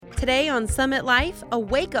Today on Summit Life, a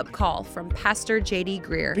wake-up call from Pastor J.D.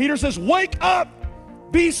 Greer. Peter says, wake up,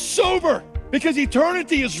 be sober, because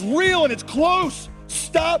eternity is real and it's close.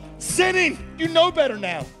 Stop sinning. You know better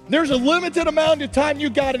now. There's a limited amount of time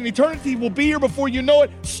you got, and eternity will be here before you know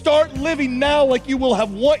it. Start living now like you will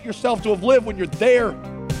have want yourself to have lived when you're there.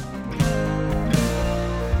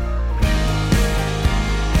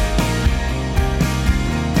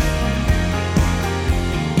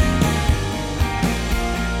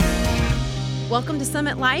 Welcome to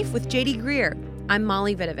Summit Life with J.D. Greer. I'm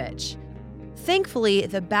Molly Vidovich. Thankfully,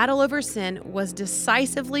 the battle over sin was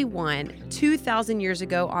decisively won 2,000 years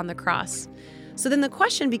ago on the cross. So then the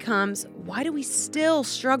question becomes, why do we still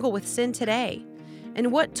struggle with sin today?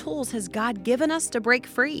 And what tools has God given us to break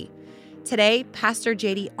free? Today, Pastor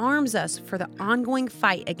J.D. arms us for the ongoing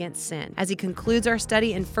fight against sin as he concludes our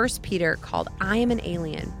study in 1 Peter called I Am an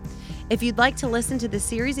Alien. If you'd like to listen to the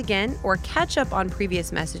series again or catch up on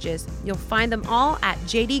previous messages, you'll find them all at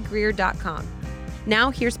jdgreer.com.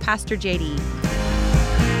 Now here's Pastor JD.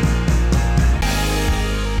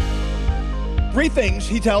 Three things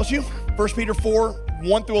he tells you, 1 Peter 4,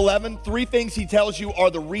 1 through 11, three things he tells you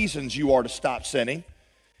are the reasons you are to stop sinning.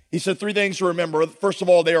 He said three things to remember. First of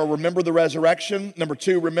all, they are remember the resurrection. Number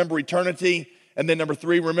two, remember eternity. And then number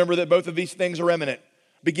three, remember that both of these things are imminent.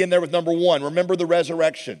 Begin there with number one, remember the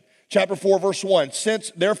resurrection. Chapter 4, verse 1,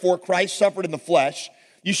 since therefore Christ suffered in the flesh,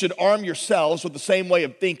 you should arm yourselves with the same way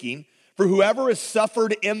of thinking, for whoever has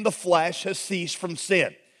suffered in the flesh has ceased from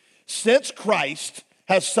sin. Since Christ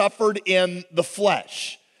has suffered in the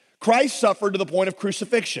flesh, Christ suffered to the point of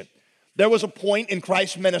crucifixion. There was a point in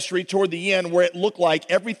Christ's ministry toward the end where it looked like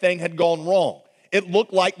everything had gone wrong. It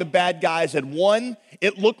looked like the bad guys had won.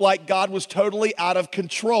 It looked like God was totally out of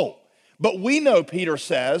control. But we know, Peter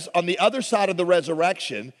says, on the other side of the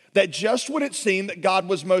resurrection, that just when it seemed that God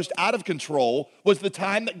was most out of control was the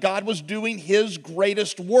time that God was doing his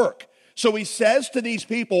greatest work. So he says to these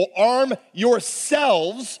people, arm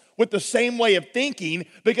yourselves with the same way of thinking,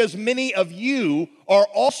 because many of you are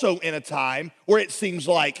also in a time where it seems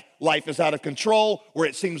like life is out of control, where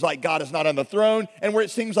it seems like God is not on the throne, and where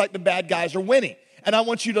it seems like the bad guys are winning. And I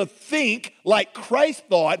want you to think like Christ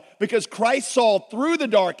thought, because Christ saw through the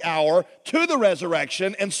dark hour to the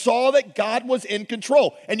resurrection and saw that God was in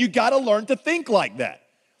control. And you got to learn to think like that.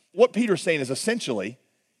 What Peter's saying is essentially,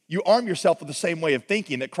 you arm yourself with the same way of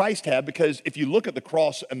thinking that Christ had, because if you look at the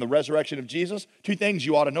cross and the resurrection of Jesus, two things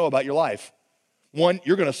you ought to know about your life. One,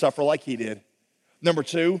 you're going to suffer like he did. Number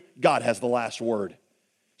two, God has the last word.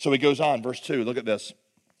 So he goes on, verse 2, look at this.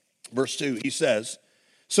 Verse 2, he says,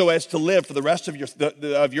 so as to live for the rest of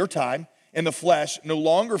your time in the flesh, no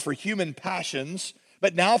longer for human passions,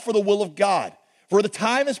 but now for the will of God. For the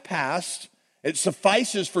time is past, it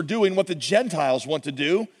suffices for doing what the Gentiles want to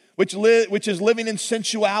do, which is living in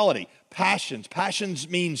sensuality. Passions. Passions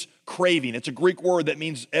means craving. It's a Greek word that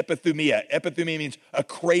means epithumia. Epithumia means a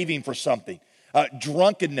craving for something.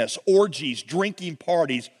 Drunkenness, orgies, drinking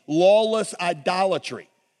parties, lawless idolatry.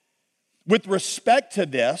 With respect to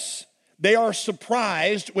this, they are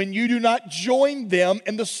surprised when you do not join them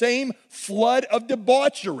in the same flood of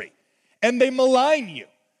debauchery, and they malign you.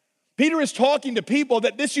 Peter is talking to people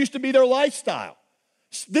that this used to be their lifestyle.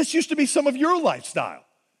 This used to be some of your lifestyle.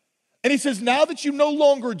 And he says, now that you no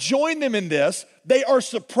longer join them in this, they are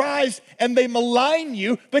surprised and they malign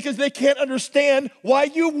you because they can't understand why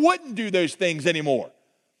you wouldn't do those things anymore.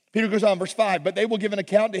 Peter goes on, verse 5, but they will give an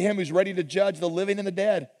account to him who's ready to judge the living and the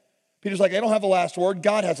dead. Peter's like, they don't have the last word.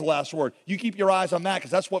 God has the last word. You keep your eyes on that, because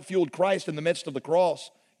that's what fueled Christ in the midst of the cross.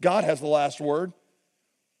 God has the last word.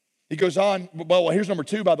 He goes on, well, here's number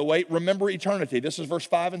 2, by the way. Remember eternity. This is verse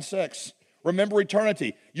 5 and 6. Remember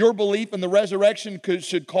eternity. Your belief in the resurrection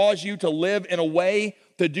should cause you to live in a way,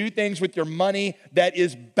 to do things with your money that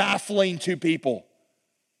is baffling to people.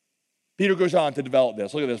 Peter goes on to develop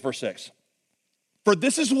this. Look at this, verse 6. For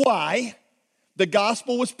this is why the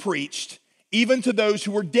gospel was preached even to those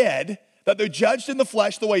who were dead, that though judged in the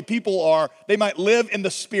flesh the way people are, they might live in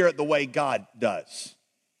the spirit the way God does.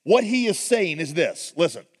 What he is saying is this,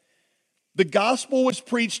 listen, the gospel was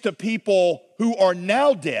preached to people who are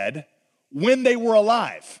now dead when they were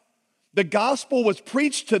alive. The gospel was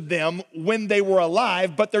preached to them when they were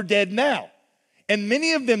alive, but they're dead now. And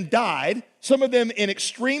many of them died, some of them in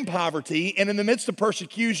extreme poverty and in the midst of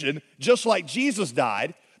persecution, just like Jesus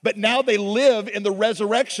died. But now they live in the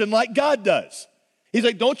resurrection like God does. He's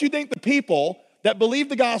like, don't you think the people that believed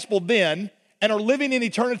the gospel then and are living in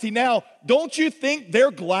eternity now, don't you think they're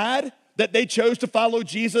glad that they chose to follow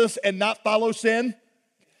Jesus and not follow sin?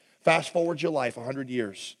 Fast forward your life 100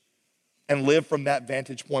 years. and live from that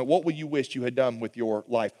vantage point. What will you wish you had done with your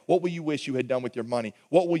life? What will you wish you had done with your money?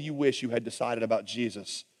 What will you wish you had decided about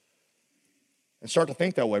Jesus? And start to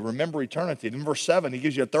think that way. Remember eternity. In verse 7, he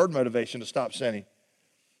gives you a third motivation to stop sinning.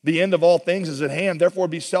 The end of all things is at hand. Therefore,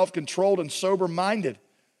 be self-controlled and sober-minded.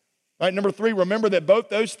 All right, number 3, remember that both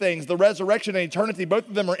those things, the resurrection and eternity, both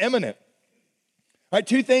of them are imminent. All right,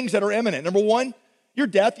 2 things that are imminent. Number 1, your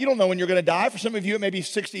death. You don't know when you're going to die. For some of you, it may be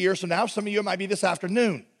 60 years from now. Some of you, it might be this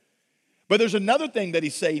afternoon. But there's another thing that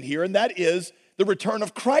he's saying here, and that is the return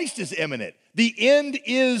of Christ is imminent. The end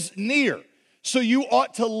is near. So you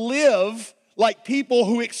ought to live like people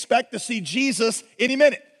who expect to see Jesus any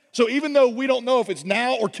minute. So even though we don't know if it's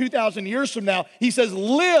now or 2,000 years from now, he says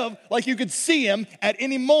live like you could see him at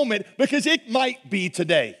any moment because it might be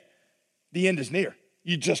today. The end is near.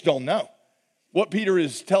 You just don't know. What Peter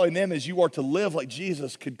is telling them is you are to live like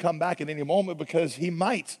Jesus could come back at any moment because he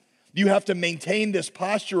might. You have to maintain this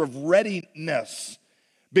posture of readiness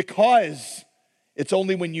because it's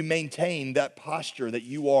only when you maintain that posture that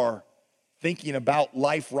you are thinking about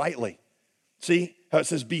life rightly. See how it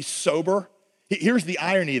says be sober? Here's the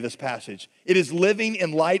irony of this passage. It is living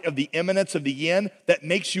in light of the imminence of the end that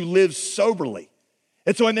makes you live soberly.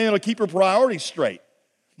 It's when it'll keep your priorities straight.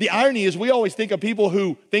 The irony is we always think of people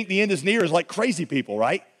who think the end is near as like crazy people,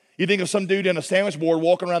 right? You think of some dude in a sandwich board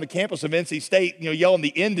walking around the campus of NC State, yelling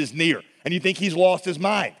the end is near, and you think he's lost his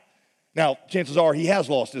mind. Now, chances are he has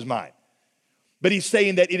lost his mind. But he's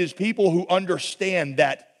saying that it is people who understand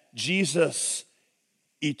that Jesus'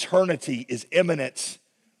 eternity is imminent.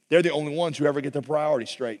 They're the only ones who ever get their priorities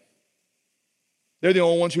straight. They're the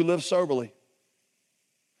only ones who live soberly.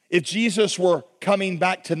 If Jesus were coming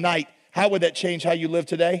back tonight, how would that change how you live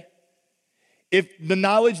today? If the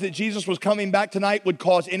knowledge that Jesus was coming back tonight would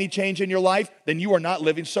cause any change in your life, then you are not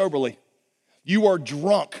living soberly. You are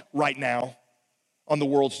drunk right now on the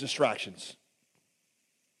world's distractions.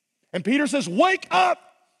 And Peter says, wake up,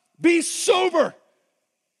 be sober,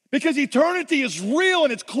 because eternity is real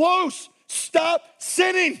and it's close. Stop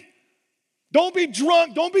sinning. Don't be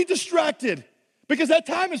drunk, don't be distracted, because that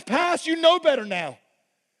time has passed. You know better now.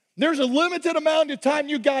 There's a limited amount of time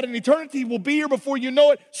you got, and eternity will be here before you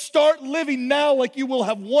know it. Start living now like you will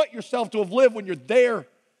have want yourself to have lived when you're there.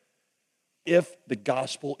 If the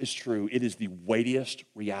gospel is true, it is the weightiest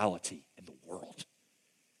reality in the world.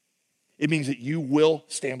 It means that you will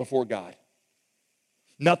stand before God.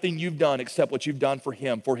 Nothing you've done except what you've done for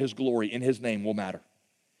him, for his glory, in his name will matter.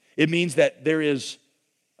 It means that there is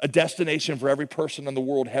a destination for every person in the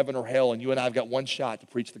world, heaven or hell, and you and I have got one shot to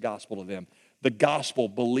preach the gospel to them. The gospel,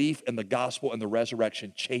 belief in the gospel and the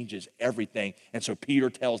resurrection changes everything. And so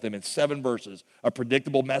Peter tells them in 7 verses, a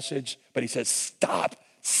predictable message, but he says, stop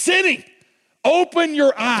sinning. Open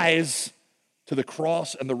your eyes to the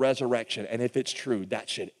cross and the resurrection. And if it's true,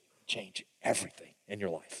 that should change everything in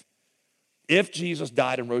your life. If Jesus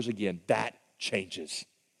died and rose again, that changes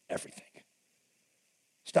everything.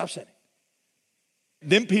 Stop sinning.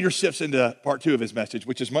 Then Peter shifts into part 2 of his message,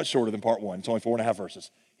 which is much shorter than part 1. It's only 4.5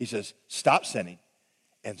 verses. He says, stop sinning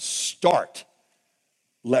and start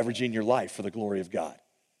leveraging your life for the glory of God.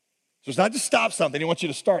 So it's not just stop something. He wants you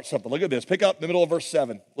to start something. Look at this. Pick up in the middle of verse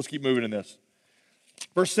 7. Let's keep moving in this.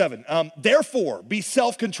 Verse 7. Therefore, be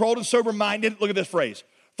self-controlled and sober-minded. Look at this phrase.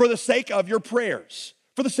 For the sake of your prayers.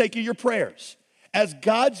 For the sake of your prayers. As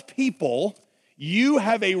God's people, you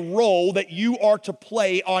have a role that you are to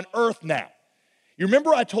play on earth now. You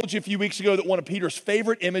remember I told you a few weeks ago that one of Peter's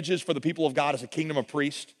favorite images for the people of God is a kingdom of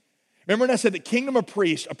priests? Remember when I said the kingdom of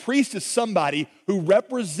priests, a priest is somebody who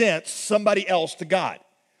represents somebody else to God.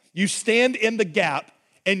 You stand in the gap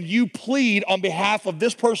and you plead on behalf of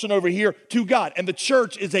this person over here to God. And the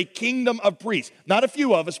church is a kingdom of priests. Not a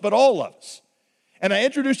few of us, but all of us. And I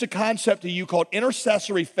introduced a concept to you called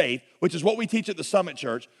intercessory faith, which is what we teach at the Summit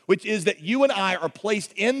Church, which is that you and I are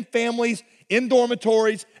placed in families, in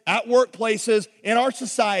dormitories, at workplaces, in our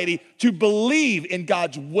society to believe in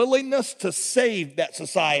God's willingness to save that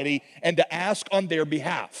society and to ask on their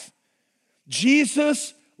behalf.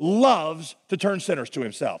 Jesus loves to turn sinners to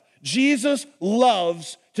himself. Jesus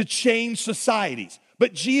loves to change societies,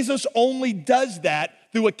 but Jesus only does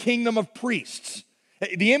that through a kingdom of priests.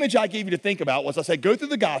 The image I gave you to think about was I said, go through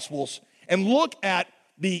the Gospels and look at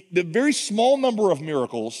the very small number of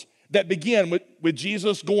miracles that begin with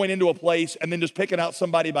Jesus going into a place and then just picking out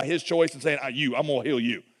somebody by his choice and saying, I'm going to heal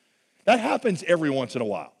you. That happens every once in a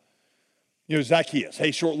while. Zacchaeus, hey,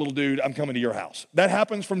 short little dude, I'm coming to your house. That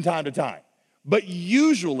happens from time to time. But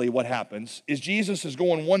usually what happens is Jesus is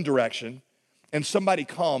going one direction and somebody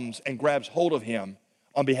comes and grabs hold of him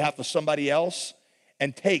on behalf of somebody else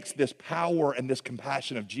and takes this power and this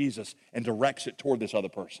compassion of Jesus and directs it toward this other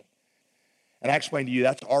person. And I explained to you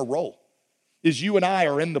that's our role, is you and I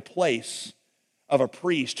are in the place of a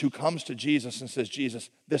priest who comes to Jesus and says, Jesus,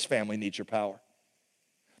 this family needs your power.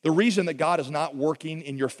 The reason that God is not working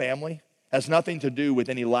in your family has nothing to do with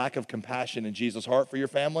any lack of compassion in Jesus' heart for your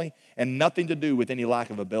family and nothing to do with any lack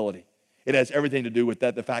of ability. It has everything to do with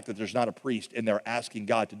the fact that there's not a priest in there asking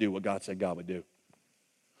God to do what God said God would do.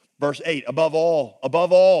 Verse 8, above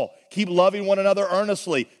all, keep loving one another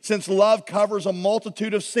earnestly, since love covers a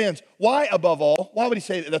multitude of sins. Why above all? Why would he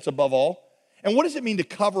say that that's above all? And what does it mean to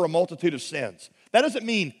cover a multitude of sins? That doesn't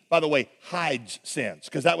mean, by the way, hides sins,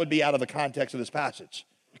 because that would be out of the context of this passage.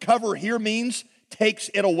 Cover here means takes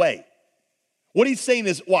it away. What he's saying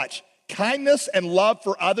is, watch, kindness and love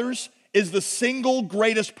for others is the single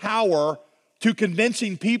greatest power to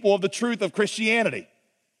convincing people of the truth of Christianity.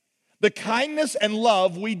 The kindness and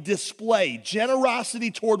love we display, generosity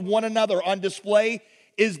toward one another on display,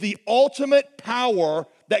 is the ultimate power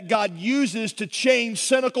that God uses to change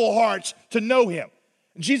cynical hearts to know him.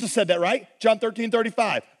 Jesus said that, right? John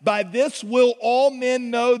 13:35. By this will all men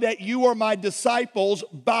know that you are my disciples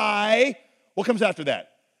by, what comes after that?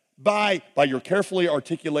 By your carefully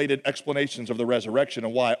articulated explanations of the resurrection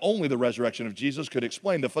and why only the resurrection of Jesus could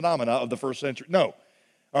explain the phenomena of the first century. No.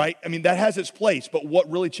 All right, I mean, that has its place, but what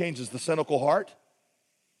really changes the cynical heart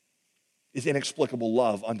is inexplicable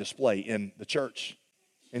love on display in the church,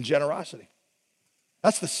 in generosity.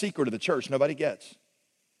 That's the secret of the church nobody gets.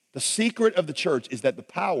 The secret of the church is that the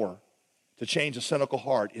power to change a cynical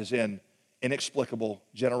heart is in inexplicable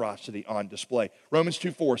generosity on display. Romans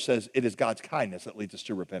 2:4 says it is God's kindness that leads us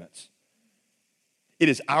to repentance. It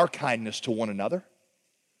is our kindness to one another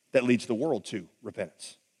that leads the world to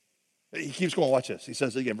repentance. He keeps going, watch this. He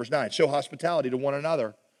says again, verse 9, show hospitality to one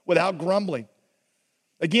another without grumbling.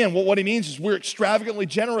 Again, what he means is we're extravagantly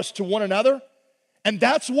generous to one another, and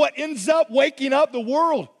that's what ends up waking up the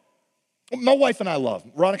world. My wife and I love,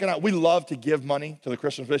 Veronica and I, we love to give money to the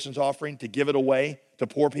Christmas missions offering, to give it away to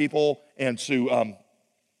poor people and to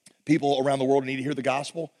people around the world who need to hear the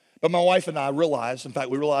gospel. But my wife and I realized, in fact,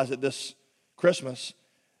 we realized it this Christmas,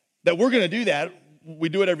 that we're going to do that. We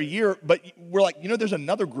do it every year, but we're like, there's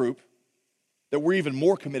another group that we're even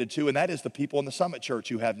more committed to, and that is the people in the Summit Church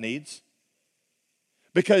who have needs.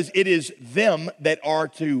 Because it is them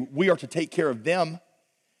we are to take care of them.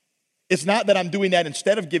 It's not that I'm doing that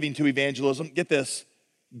instead of giving to evangelism. Get this,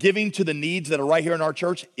 giving to the needs that are right here in our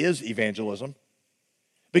church is evangelism.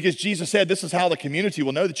 Because Jesus said, this is how the community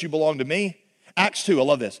will know that you belong to me. Acts 2, I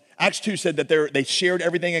love this. Acts 2 said that they shared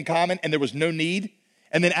everything in common and there was no need.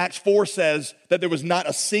 And then Acts 4 says that there was not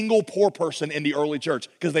a single poor person in the early church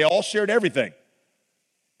because they all shared everything.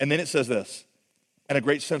 And then it says this, and a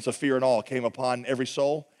great sense of fear and awe came upon every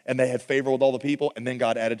soul, and they had favor with all the people, and then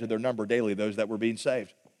God added to their number daily those that were being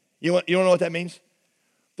saved. You don't know what that means?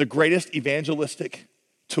 The greatest evangelistic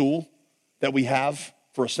tool that we have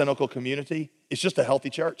for a cynical community is just a healthy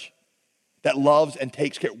church that loves and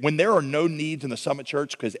takes care. When there are no needs in the Summit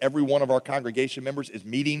Church because every one of our congregation members is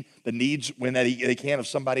meeting the needs when they can of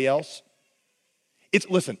somebody else,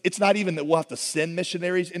 it's not even that we'll have to send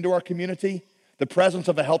missionaries into our community. The presence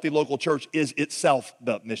of a healthy local church is itself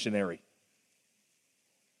the missionary.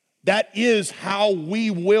 That is how we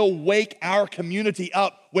will wake our community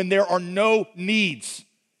up when there are no needs.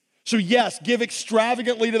 So yes, give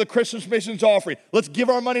extravagantly to the Christmas missions offering. Let's give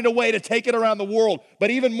our money away to take it around the world. But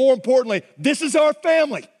even more importantly, this is our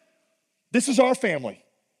family. This is our family.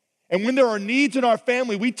 And when there are needs in our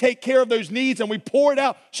family, we take care of those needs and we pour it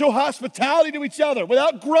out. Show hospitality to each other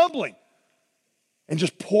without grumbling. And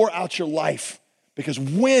just pour out your life. Because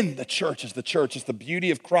when the church is it's the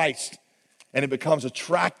beauty of Christ, and it becomes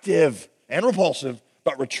attractive and repulsive,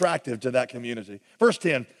 but attractive to that community. Verse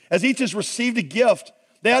 10, as each has received a gift,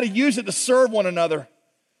 they ought to use it to serve one another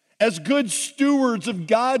as good stewards of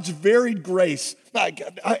God's varied grace. I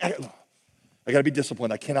got to be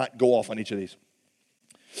disciplined. I cannot go off on each of these.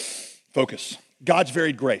 Focus. God's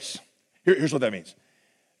varied grace. Here's what that means.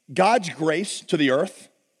 God's grace to the earth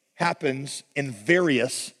happens in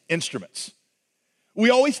various instruments. We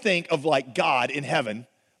always think of like God in heaven,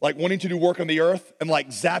 like wanting to do work on the earth and like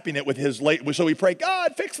zapping it with his so we pray,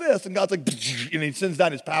 God, fix this. And God's like, and he sends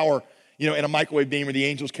down his power, in a microwave beam where the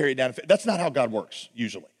angels carry it down. That's not how God works,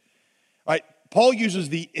 usually. All right, Paul uses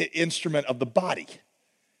the instrument of the body.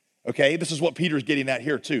 Okay, this is what Peter's getting at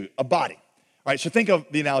here too, a body. All right, so think of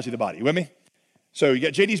the analogy of the body. You with me? So you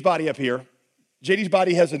got JD's body up here. JD's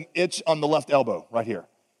body has an itch on the left elbow right here.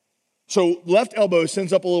 So left elbow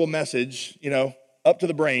sends up a little message, up to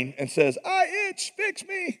the brain and says, I itch, fix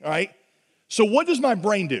me, all right? So what does my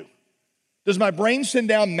brain do? Does my brain send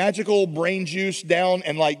down magical brain juice down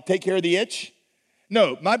and like take care of the itch?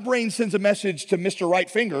 No, my brain sends a message to Mr. Right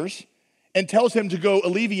Fingers and tells him to go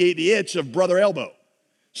alleviate the itch of brother elbow.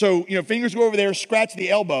 So, fingers go over there, scratch the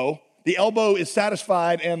elbow is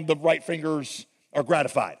satisfied, and the right fingers are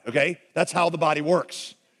gratified, okay? That's how the body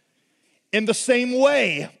works. In the same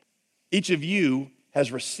way, each of you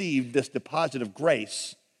has received this deposit of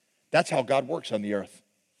grace. That's how God works on the earth.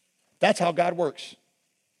 That's how God works.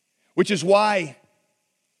 Which is why,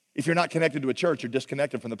 if you're not connected to a church, you're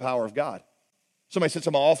disconnected from the power of God. Somebody sits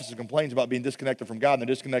in my office and complains about being disconnected from God and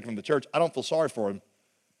they're disconnected from the church. I don't feel sorry for him.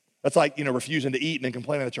 That's like, refusing to eat and then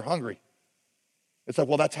complaining that you're hungry. It's like,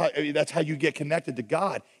 well, that's how you get connected to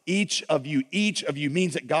God. Each of you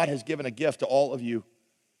means that God has given a gift to all of you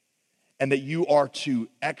and that you are to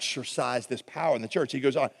exercise this power in the church. He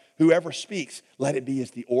goes on, whoever speaks, let it be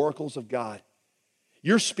as the oracles of God.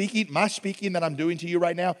 Your speaking, my speaking that I'm doing to you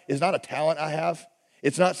right now is not a talent I have.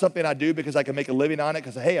 It's not something I do because I can make a living on it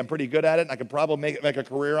because, hey, I'm pretty good at it and I can probably make a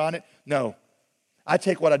career on it. No, I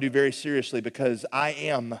take what I do very seriously because I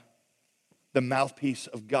am the mouthpiece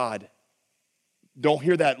of God. Don't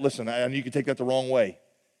hear that. Listen, and you can take that the wrong way.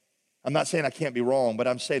 I'm not saying I can't be wrong, but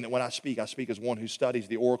I'm saying that when I speak as one who studies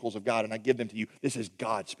the oracles of God and I give them to you. This is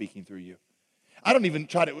God speaking through you. I don't even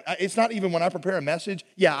try to, it's not even when I prepare a message.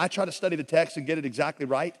 Yeah, I try to study the text and get it exactly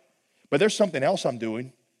right. But there's something else I'm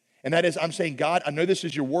doing. And that is I'm saying, God, I know this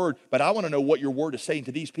is your word, but I want to know what your word is saying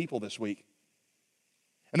to these people this week.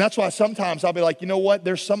 And that's why sometimes I'll be like, you know what?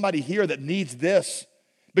 There's somebody here that needs this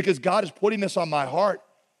because God is putting this on my heart.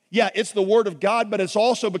 Yeah, it's the word of God, but it's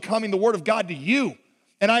also becoming the word of God to you.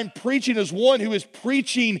 And I'm preaching as one who is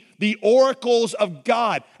preaching the oracles of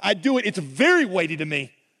God. I do it. It's very weighty to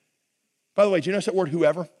me. By the way, do you notice that word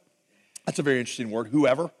whoever? That's a very interesting word,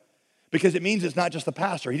 whoever. Because it means it's not just the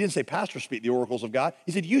pastor. He didn't say pastors speak the oracles of God.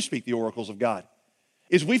 He said you speak the oracles of God.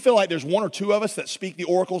 Is we feel like there's one or two of us that speak the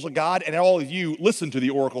oracles of God and all of you listen to the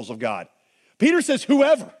oracles of God. Peter says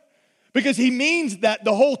whoever. Because he means that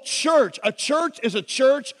the whole church, a church is a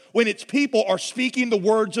church when its people are speaking the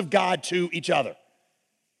words of God to each other.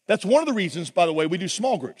 That's one of the reasons, by the way, we do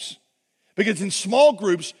small groups. Because in small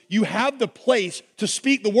groups, you have the place to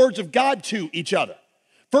speak the words of God to each other.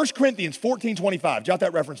 1 Corinthians 14:25, jot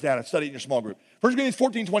that reference down and study it in your small group. 1 Corinthians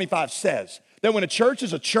 14:25 says that when a church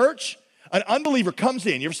is a church, an unbeliever comes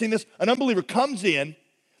in. You ever seen this? An unbeliever comes in,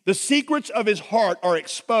 the secrets of his heart are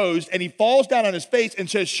exposed, and he falls down on his face and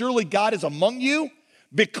says, surely God is among you,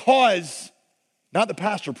 because not the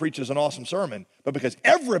pastor preaches an awesome sermon, but because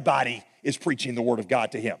everybody is preaching the word of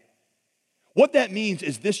God to him. What that means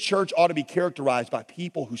is this church ought to be characterized by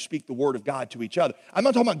people who speak the word of God to each other. I'm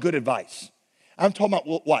not talking about good advice. I'm talking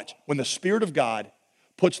about, watch, when the Spirit of God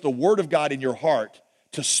puts the word of God in your heart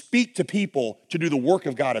to speak to people to do the work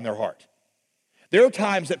of God in their heart. There are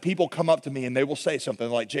times that people come up to me and they will say something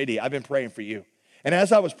like, JD, I've been praying for you. And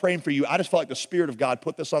as I was praying for you, I just felt like the Spirit of God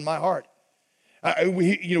put this on my heart.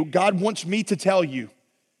 God wants me to tell you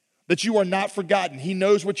that you are not forgotten. He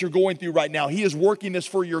knows what you're going through right now. He is working this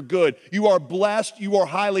for your good. You are blessed. You are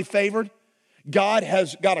highly favored. God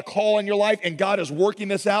has got a call in your life, and God is working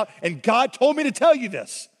this out, and God told me to tell you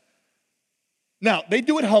this. Now, they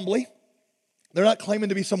do it humbly. They're not claiming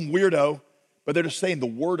to be some weirdo, but they're just saying the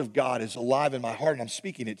word of God is alive in my heart, and I'm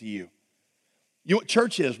speaking it to you. You know what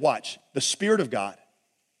church is? Watch. The Spirit of God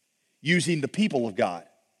using the people of God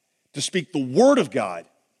to speak the word of God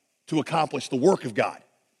to accomplish the work of God.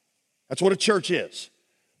 That's what a church is.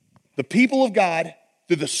 The people of God,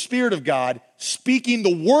 through the Spirit of God, speaking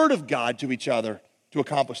the word of God to each other to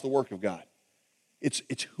accomplish the work of God. It's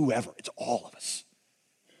whoever, it's all of us.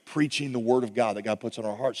 Preaching the word of God that God puts on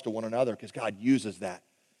our hearts to one another because God uses that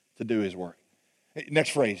to do his work. Next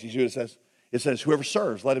phrase, you see what it says? It says, whoever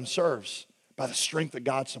serves, let him serve by the strength that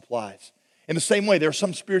God supplies. In the same way, there are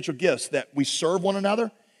some spiritual gifts that we serve one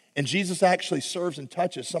another, and Jesus actually serves and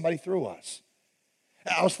touches somebody through us.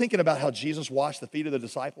 I was thinking about how Jesus washed the feet of the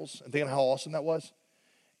disciples and thinking how awesome that was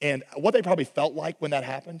and what they probably felt like when that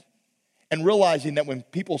happened, and realizing that when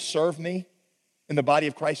people serve me in the body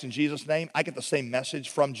of Christ in Jesus' name, I get the same message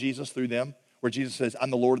from Jesus through them, where Jesus says, I'm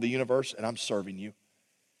the Lord of the universe and I'm serving you.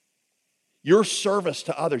 Your service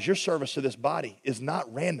to others, your service to this body is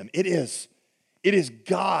not random. It is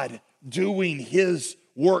God doing his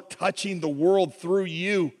work, touching the world through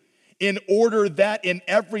you, in order that in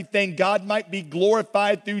everything God might be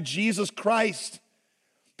glorified through Jesus Christ.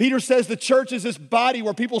 Peter says the church is this body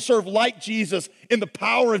where people serve like Jesus in the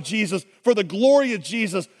power of Jesus for the glory of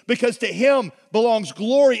Jesus, because to him belongs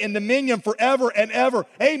glory and dominion forever and ever.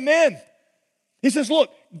 Amen. He says, look,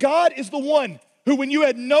 God is the one who, when you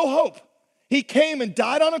had no hope, he came and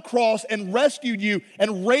died on a cross and rescued you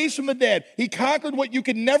and raised from the dead. He conquered what you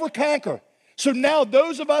could never conquer, So now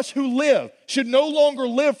those of us who live should no longer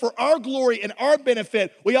live for our glory and our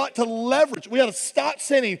benefit. We ought to stop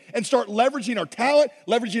sinning and start leveraging our talent,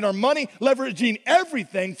 leveraging our money, leveraging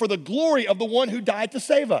everything for the glory of the one who died to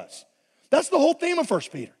save us. That's the whole theme of 1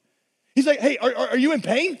 Peter. He's like, hey, are you in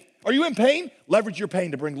pain? Are you in pain? Leverage your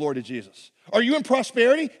pain to bring glory to Jesus. Are you in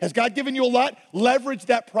prosperity? Has God given you a lot? Leverage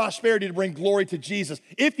that prosperity to bring glory to Jesus.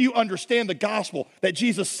 If you understand the gospel, that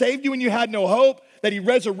Jesus saved you when you had no hope, that he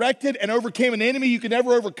resurrected and overcame an enemy you could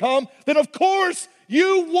never overcome, then of course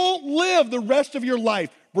you won't live the rest of your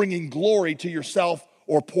life bringing glory to yourself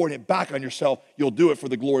or pouring it back on yourself. You'll do it for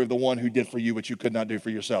the glory of the one who did for you what you could not do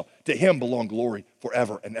for yourself. To him belong glory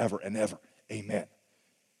forever and ever and ever. Amen.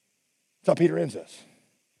 That's how Peter ends this.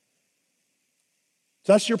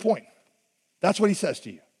 So that's your point. That's what he says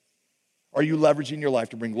to you. Are you leveraging your life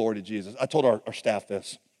to bring glory to Jesus? I told our staff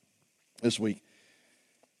this week.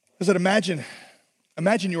 I said, imagine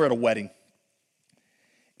you're at a wedding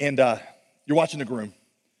and you're watching the groom.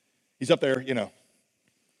 He's up there, you know.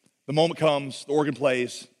 The moment comes, the organ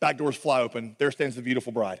plays, back doors fly open, there stands the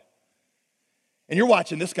beautiful bride. And you're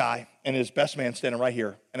watching this guy and his best man standing right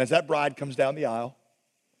here. And as that bride comes down the aisle,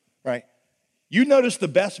 right, you notice the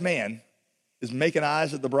best man is making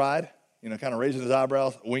eyes at the bride, you know, kind of raising his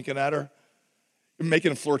eyebrows, winking at her,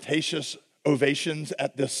 making flirtatious ovations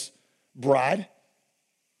at this bride.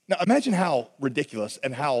 Now, imagine how ridiculous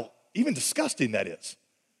and how even disgusting that is.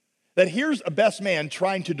 That here's a best man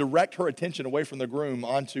trying to direct her attention away from the groom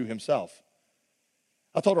onto himself.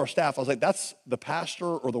 I told our staff, I was like, that's the pastor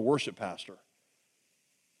or the worship pastor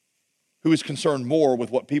who is concerned more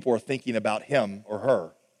with what people are thinking about him or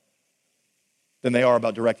her than they are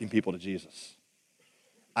about directing people to Jesus.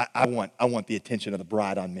 I want the attention of the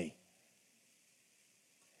bride on me.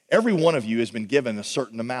 Every one of you has been given a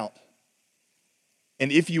certain amount.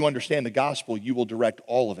 And if you understand the gospel, you will direct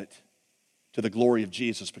all of it to the glory of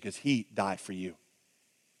Jesus because he died for you.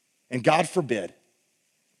 And God forbid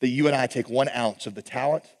that you and I take 1 ounce of the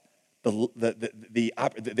talent, the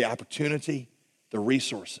opportunity, the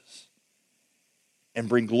resources, and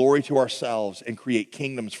bring glory to ourselves and create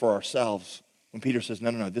kingdoms for ourselves. When Peter says,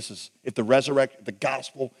 no, this is, if the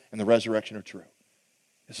gospel and the resurrection are true,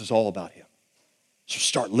 this is all about him. So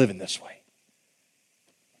start living this way.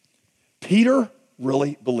 Peter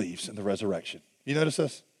really believes in the resurrection. You notice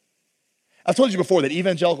this? I've told you before that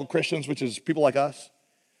evangelical Christians, which is people like us,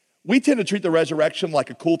 we tend to treat the resurrection like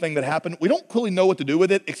a cool thing that happened. We don't really know what to do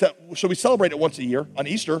with it, except, so we celebrate it once a year on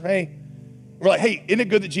Easter. Hey, we're like, hey, isn't it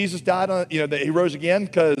good that Jesus died, that he rose again?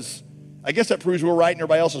 Because I guess that proves we're right and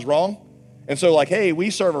everybody else is wrong. And so like, hey, we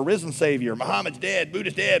serve a risen Savior. Muhammad's dead,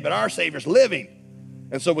 Buddha's dead, but our Savior's living.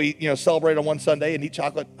 And so we, celebrate on one Sunday and eat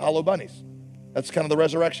chocolate hollow bunnies. That's kind of the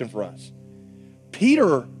resurrection for us.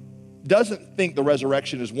 Peter doesn't think the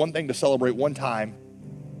resurrection is one thing to celebrate one time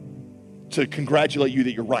to congratulate you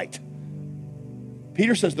that you're right.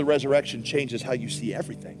 Peter says the resurrection changes how you see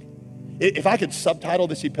everything. If I could subtitle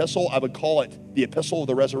this epistle, I would call it the epistle of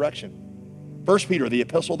the resurrection. 1 Peter, the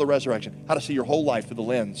epistle of the resurrection, how to see your whole life through the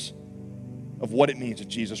lens of what it means that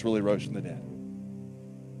Jesus really rose from the dead.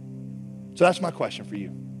 So that's my question for you.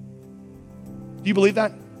 Do you believe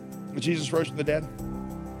that Jesus rose from the dead?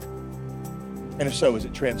 And if so, has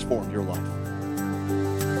it transformed your life?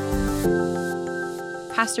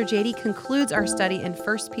 Pastor JD concludes our study in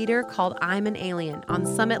 1 Peter called I'm an Alien on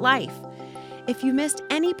Summit Life. If you missed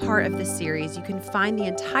any part of this series, you can find the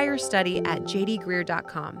entire study at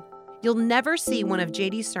jdgreer.com. You'll never see one of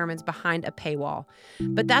JD's sermons behind a paywall,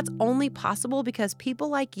 but that's only possible because people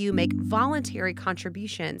like you make voluntary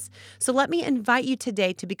contributions. So let me invite you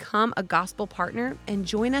today to become a gospel partner and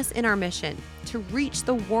join us in our mission to reach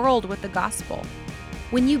the world with the gospel.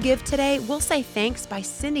 When you give today, we'll say thanks by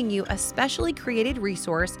sending you a specially created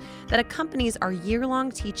resource that accompanies our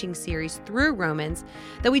year-long teaching series through Romans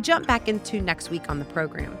that we jump back into next week on the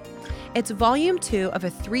program. It's Volume 2 of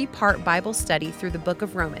a 3-part Bible study through the book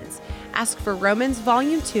of Romans. Ask for Romans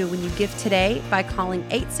Volume 2 when you give today by calling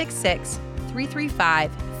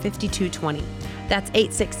 866-335-5220. That's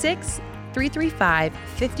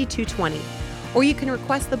 866-335-5220. Or you can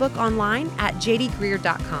request the book online at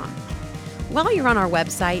jdgreer.com. While you're on our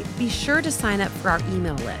website, be sure to sign up for our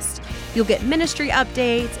email list. You'll get ministry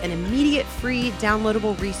updates, an immediate free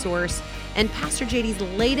downloadable resource, and Pastor JD's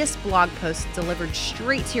latest blog posts delivered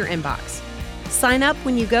straight to your inbox. Sign up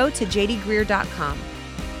when you go to jdgreer.com.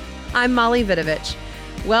 I'm Molly Vidovich.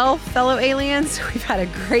 Well, fellow aliens, we've had a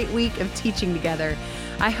great week of teaching together.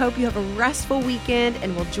 I hope you have a restful weekend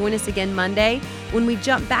and will join us again Monday when we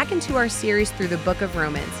jump back into our series through the book of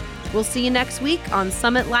Romans. We'll see you next week on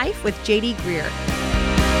Summit Life with JD Greer.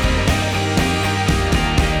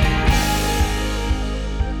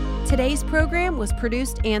 Today's program was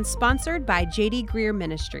produced and sponsored by JD Greer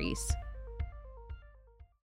Ministries.